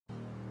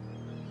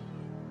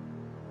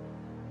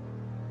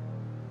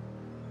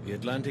The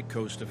Atlantic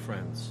coast of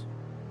France,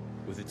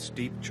 with its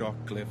steep chalk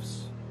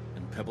cliffs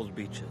and pebbled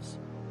beaches,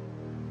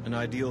 an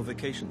ideal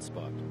vacation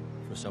spot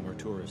for summer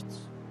tourists.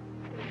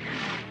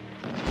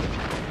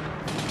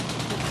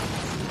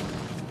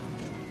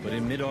 But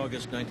in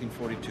mid-August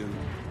 1942,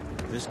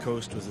 this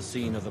coast was the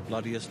scene of the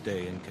bloodiest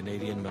day in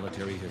Canadian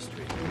military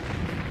history,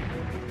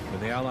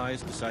 when the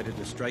Allies decided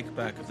to strike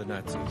back at the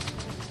Nazis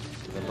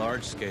with a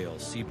large-scale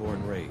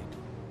sea-borne raid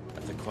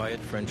at the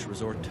quiet French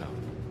resort town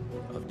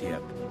of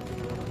Dieppe.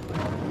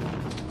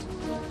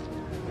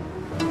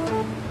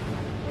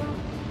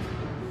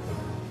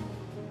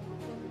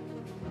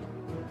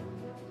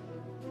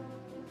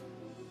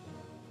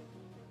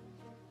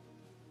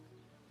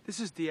 This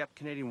is Dieppe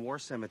Canadian War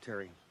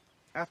Cemetery.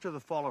 After the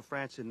fall of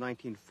France in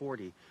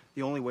 1940,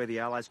 the only way the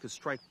Allies could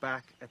strike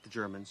back at the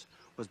Germans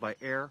was by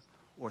air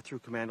or through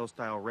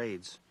commando-style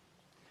raids.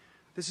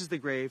 This is the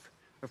grave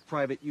of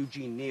Private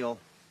Eugene Neal,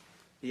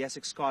 the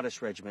Essex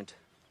Scottish Regiment.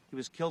 He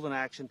was killed in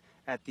action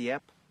at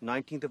Dieppe,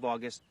 19th of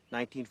August,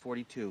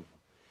 1942.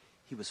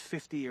 He was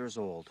 50 years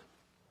old.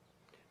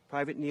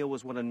 Private Neal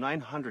was one of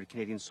 900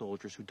 Canadian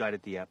soldiers who died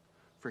at Dieppe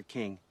for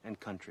king and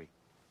country.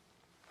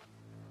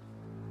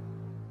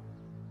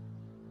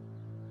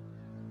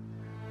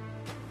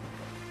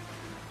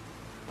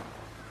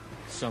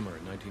 Summer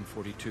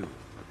 1942.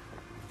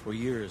 For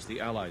years, the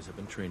Allies have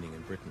been training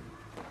in Britain,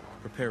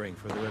 preparing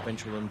for their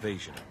eventual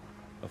invasion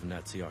of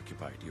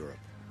Nazi-occupied Europe.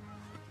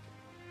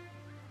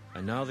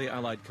 And now the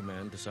Allied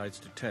command decides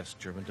to test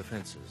German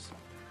defenses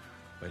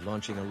by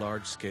launching a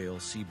large-scale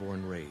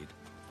sea-borne raid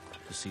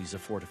to seize a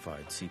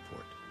fortified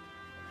seaport.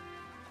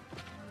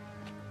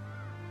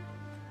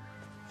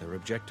 Their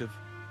objective,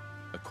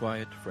 a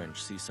quiet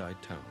French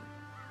seaside town,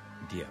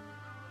 Dieppe.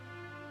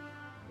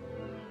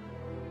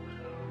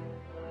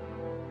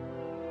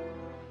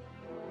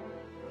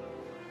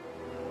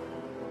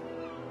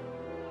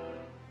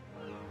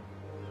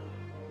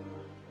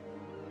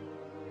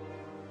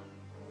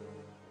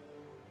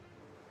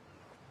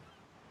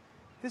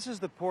 This is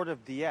the port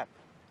of Dieppe.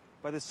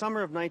 By the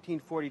summer of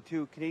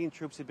 1942, Canadian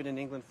troops had been in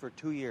England for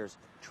 2 years,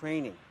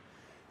 training.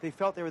 They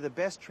felt they were the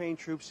best trained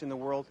troops in the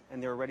world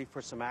and they were ready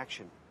for some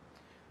action.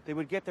 They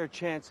would get their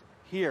chance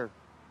here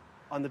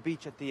on the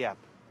beach at Dieppe.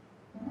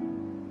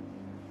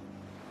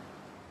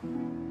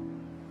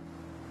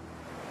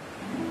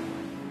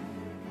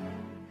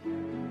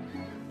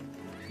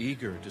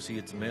 Eager to see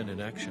its men in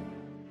action,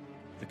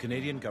 the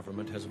Canadian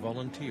government has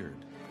volunteered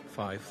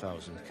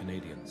 5,000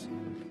 Canadians,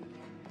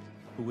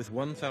 who with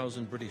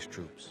 1,000 British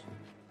troops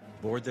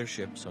board their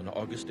ships on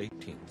August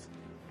 18th,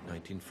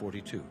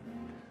 1942,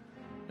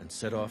 and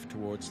set off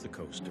towards the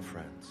coast of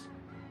France.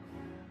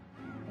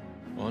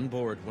 On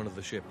board one of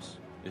the ships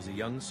is a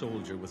young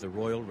soldier with the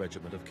Royal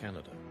Regiment of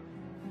Canada,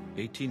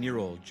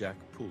 18-year-old Jack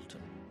Poulton.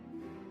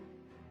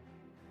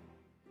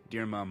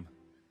 Dear Mum,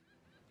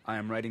 I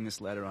am writing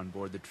this letter on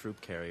board the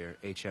troop carrier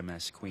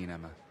HMS Queen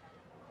Emma.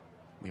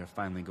 We are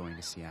finally going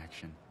to see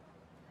action.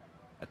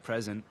 At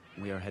present,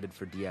 we are headed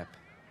for Dieppe,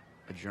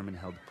 a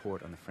German-held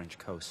port on the French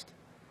coast.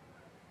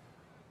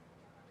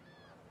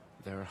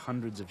 There are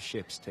hundreds of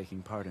ships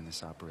taking part in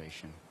this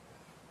operation.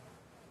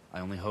 I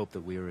only hope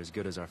that we are as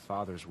good as our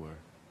fathers were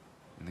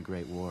in the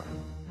Great War.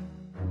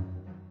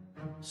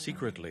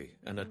 Secretly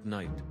and at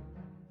night,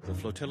 the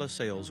flotilla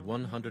sails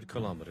 100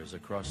 kilometers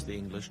across the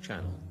English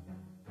Channel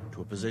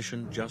to a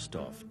position just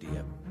off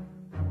Dieppe.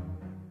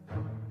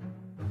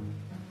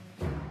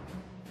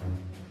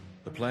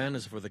 The plan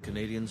is for the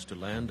Canadians to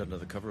land under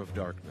the cover of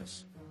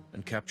darkness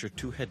and capture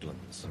 2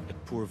 headlands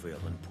at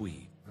Pourville and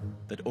Puy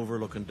that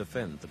overlook and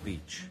defend the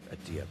beach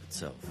at Dieppe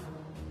itself.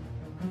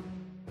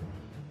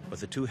 But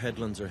the 2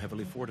 headlands are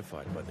heavily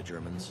fortified by the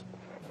Germans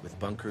with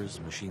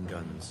bunkers, machine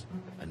guns,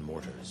 and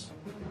mortars.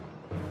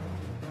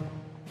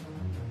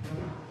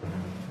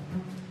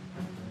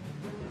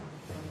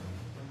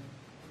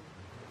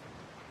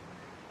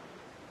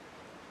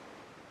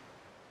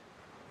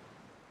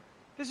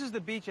 This is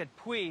the beach at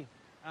Puy.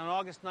 On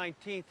August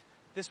 19th,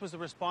 this was the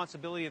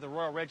responsibility of the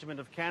Royal Regiment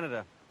of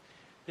Canada.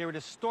 They were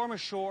to storm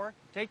ashore,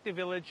 take the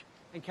village,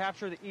 and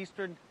capture the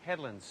eastern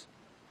headlands.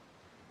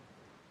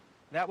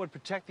 That would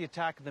protect the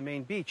attack of the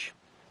main beach.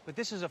 But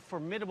this is a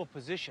formidable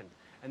position,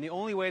 and the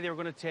only way they were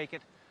going to take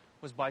it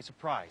was by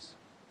surprise.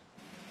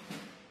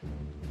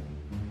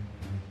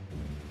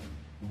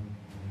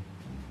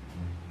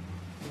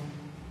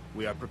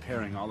 We are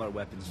preparing all our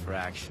weapons for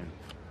action,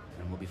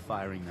 and we'll be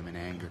firing them in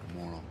anger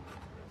tomorrow.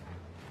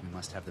 We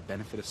must have the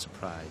benefit of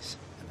surprise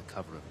and the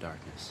cover of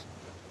darkness.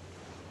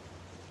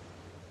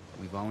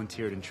 We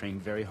volunteered and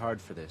trained very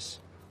hard for this,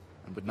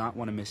 and would not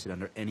want to miss it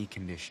under any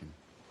condition.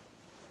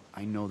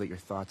 I know that your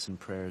thoughts and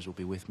prayers will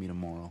be with me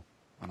tomorrow,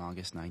 on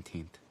August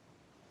 19th.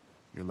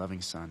 Your loving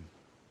son,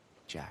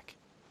 Jack.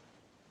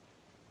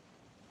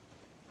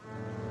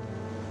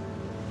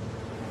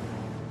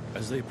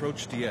 As they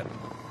approach Dieppe,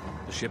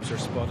 the ships are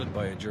spotted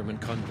by a German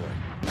convoy,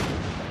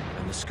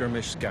 and the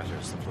skirmish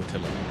scatters the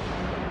flotilla.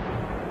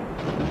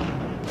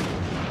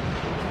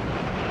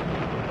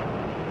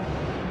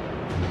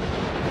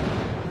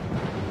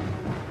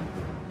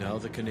 Now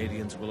the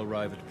Canadians will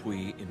arrive at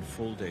Puy in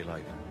full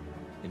daylight,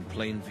 in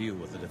plain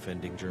view of the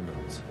defending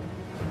Germans.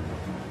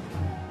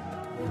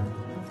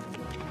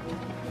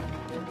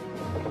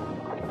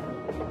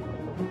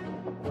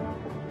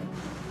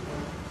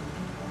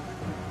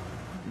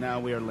 Now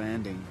we are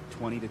landing,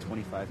 20 to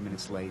 25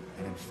 minutes late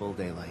and in full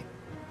daylight.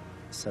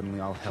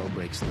 Suddenly all hell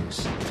breaks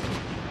loose.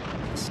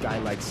 The sky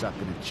lights up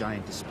in a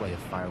giant display of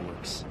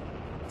fireworks.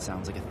 It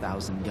sounds like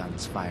 1,000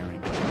 guns firing.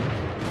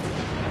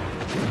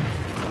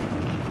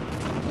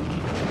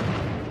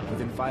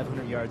 Within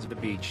 500 yards of the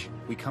beach,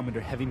 we come under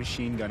heavy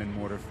machine gun and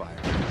mortar fire.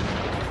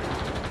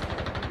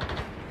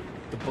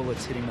 The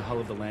bullets hitting the hull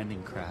of the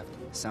landing craft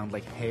sound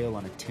like hail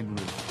on a tin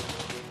roof.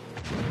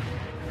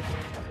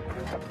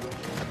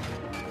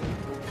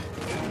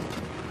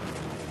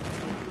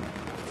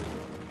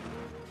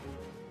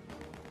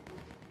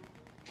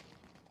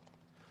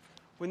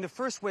 When the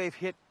first wave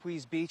hit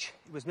Puy's beach,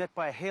 it was met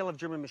by a hail of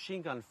German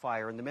machine gun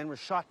fire, and the men were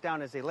shot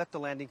down as they left the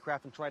landing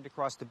craft and tried to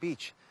cross the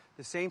beach.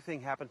 The same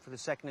thing happened for the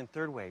second and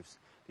third waves.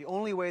 The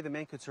only way the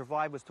men could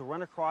survive was to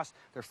run across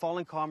their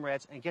fallen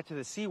comrades and get to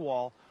the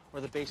seawall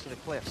or the base of the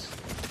cliffs.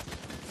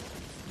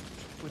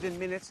 Within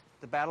minutes,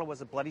 the battle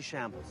was a bloody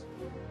shambles.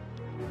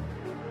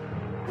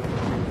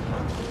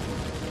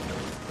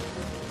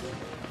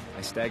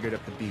 I staggered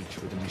up the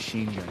beach with a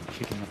machine gun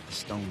kicking up the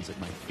stones at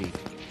my feet.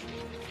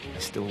 I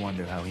still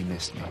wonder how he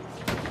missed me.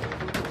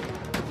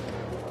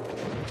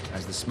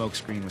 As the smoke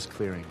screen was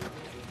clearing,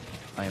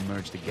 I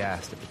emerged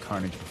aghast at the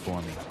carnage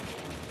before me,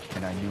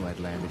 and I knew I'd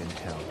landed in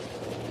hell.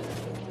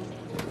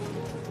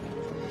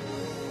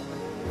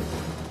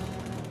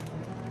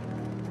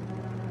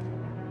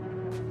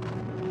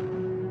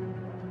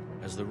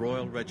 As the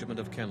Royal Regiment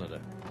of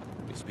Canada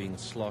is being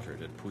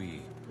slaughtered at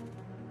Puy,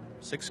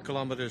 6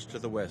 kilometers to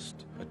the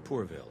west at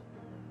Pourville,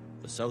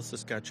 the South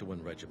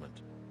Saskatchewan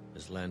Regiment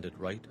has landed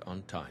right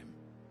on time.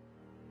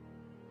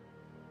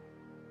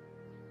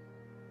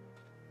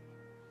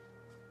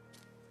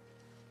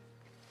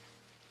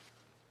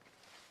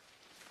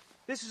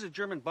 This is a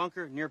German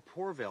bunker near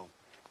Pourville.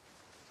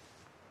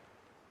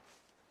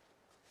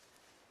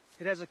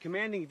 It has a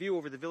commanding view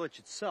over the village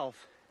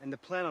itself, and the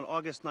plan on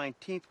August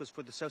 19th was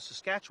for the South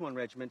Saskatchewan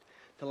Regiment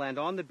to land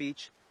on the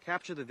beach,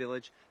 capture the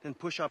village, then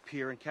push up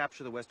here and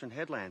capture the western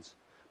headlands.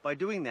 By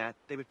doing that,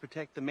 they would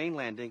protect the main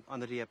landing on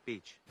the Dieppe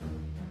beach.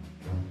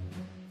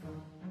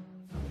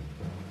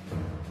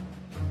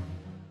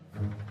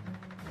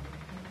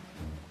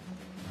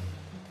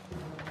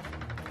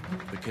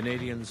 The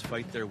Canadians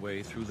fight their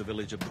way through the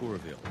village of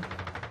Pourville,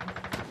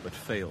 but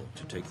fail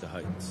to take the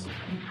heights.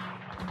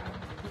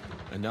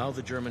 And now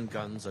the German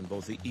guns on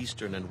both the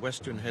eastern and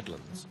western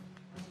headlands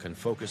can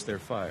focus their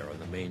fire on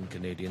the main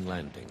Canadian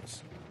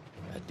landings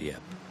at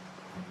Dieppe.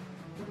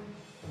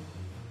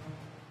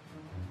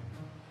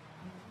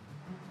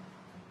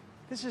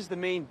 This is the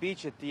main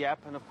beach at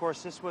Dieppe, and of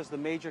course this was the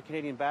major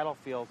Canadian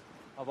battlefield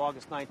of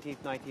August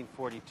 19th,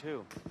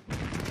 1942.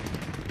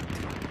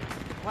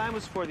 The plan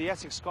was for the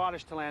Essex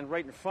Scottish to land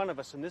right in front of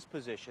us in this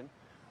position,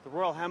 the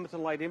Royal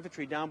Hamilton Light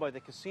Infantry down by the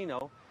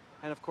casino,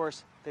 and of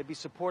course they'd be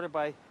supported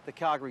by the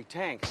Calgary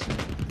tanks.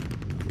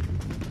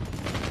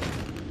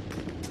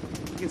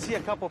 You can see a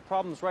couple of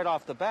problems right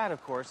off the bat,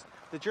 of course.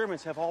 The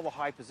Germans have all the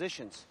high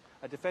positions,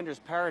 a defender's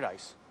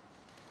paradise.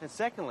 And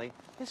secondly,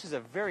 this is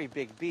a very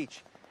big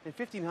beach, and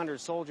 1,500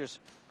 soldiers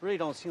really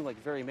don't seem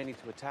like very many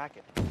to attack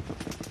it.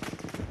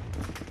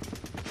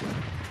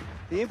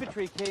 The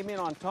infantry came in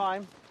on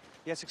time.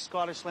 The Essex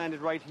Scottish landed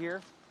right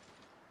here,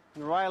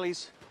 and the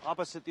Rileys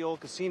opposite the old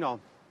casino.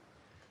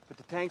 But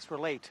the tanks were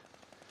late.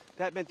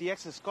 That meant the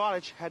Essex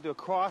Scottish had to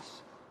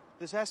cross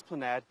this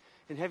esplanade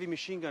in heavy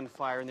machine gun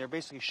fire, and they're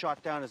basically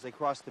shot down as they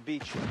crossed the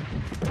beach.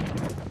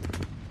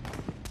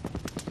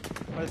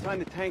 By the time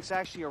the tanks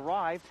actually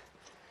arrived,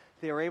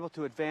 they were able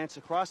to advance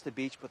across the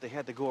beach, but they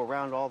had to go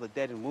around all the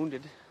dead and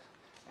wounded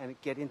and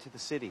get into the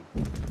city.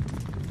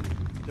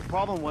 The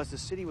problem was the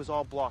city was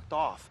all blocked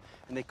off,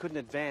 and they couldn't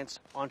advance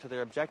onto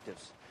their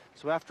objectives.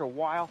 So after a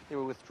while, they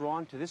were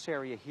withdrawn to this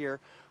area here,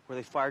 where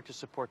they fired to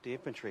support the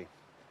infantry.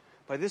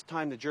 By this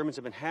time, the Germans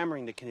have been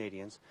hammering the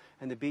Canadians,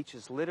 and the beach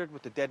is littered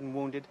with the dead and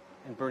wounded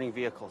and burning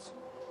vehicles.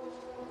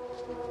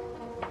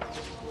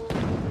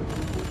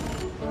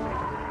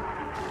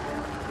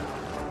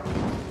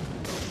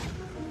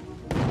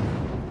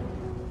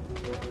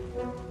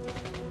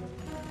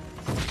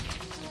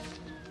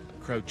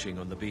 Crouching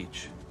on the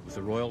beach with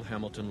the Royal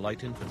Hamilton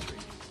Light Infantry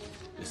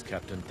is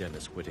Captain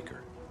Dennis Whittaker.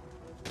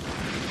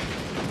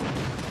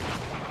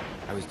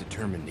 I was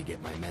determined to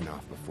get my men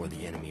off before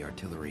the enemy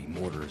artillery,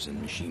 mortars, and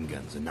machine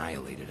guns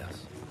annihilated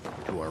us.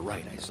 To our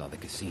right, I saw the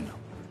casino.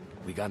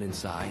 We got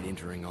inside,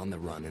 entering on the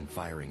run and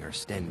firing our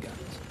Sten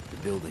guns. The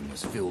building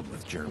was filled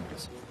with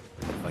Germans.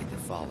 In the fight that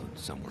followed,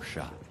 some were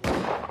shot.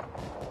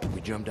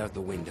 We jumped out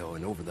the window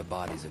and over the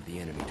bodies of the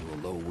enemy to a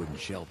low wooden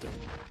shelter.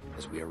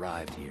 As we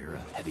arrived here,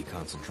 a heavy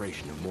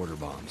concentration of mortar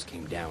bombs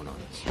came down on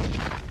us.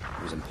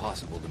 It was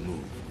impossible to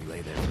move. We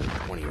lay there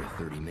for 20 or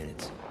 30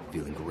 minutes,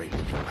 feeling great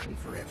revulsion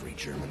for every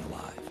German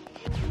alive.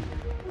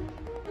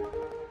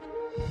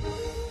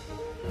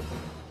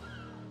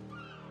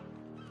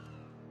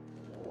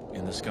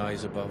 the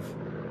skies above,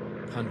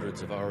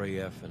 hundreds of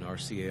RAF and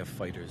RCAF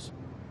fighters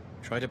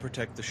try to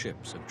protect the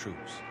ships and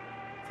troops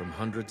from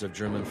hundreds of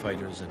German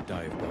fighters and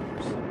dive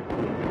bombers.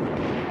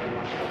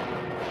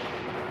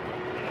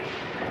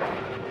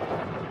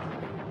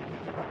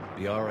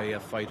 The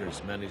RAF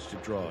fighters manage to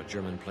draw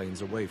German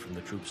planes away from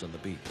the troops on the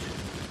beach.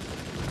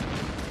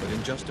 But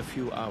in just a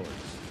few hours,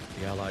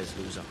 the Allies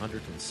lose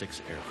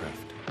 106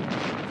 aircraft.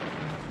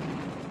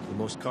 The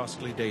most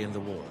costly day in the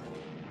war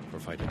for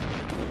fighting.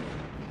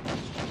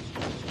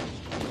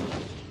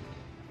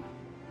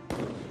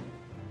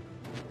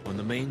 On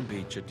the main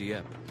beach at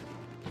Dieppe,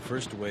 the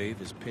first wave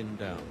is pinned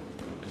down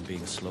and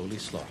being slowly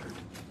slaughtered.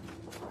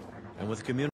 And with community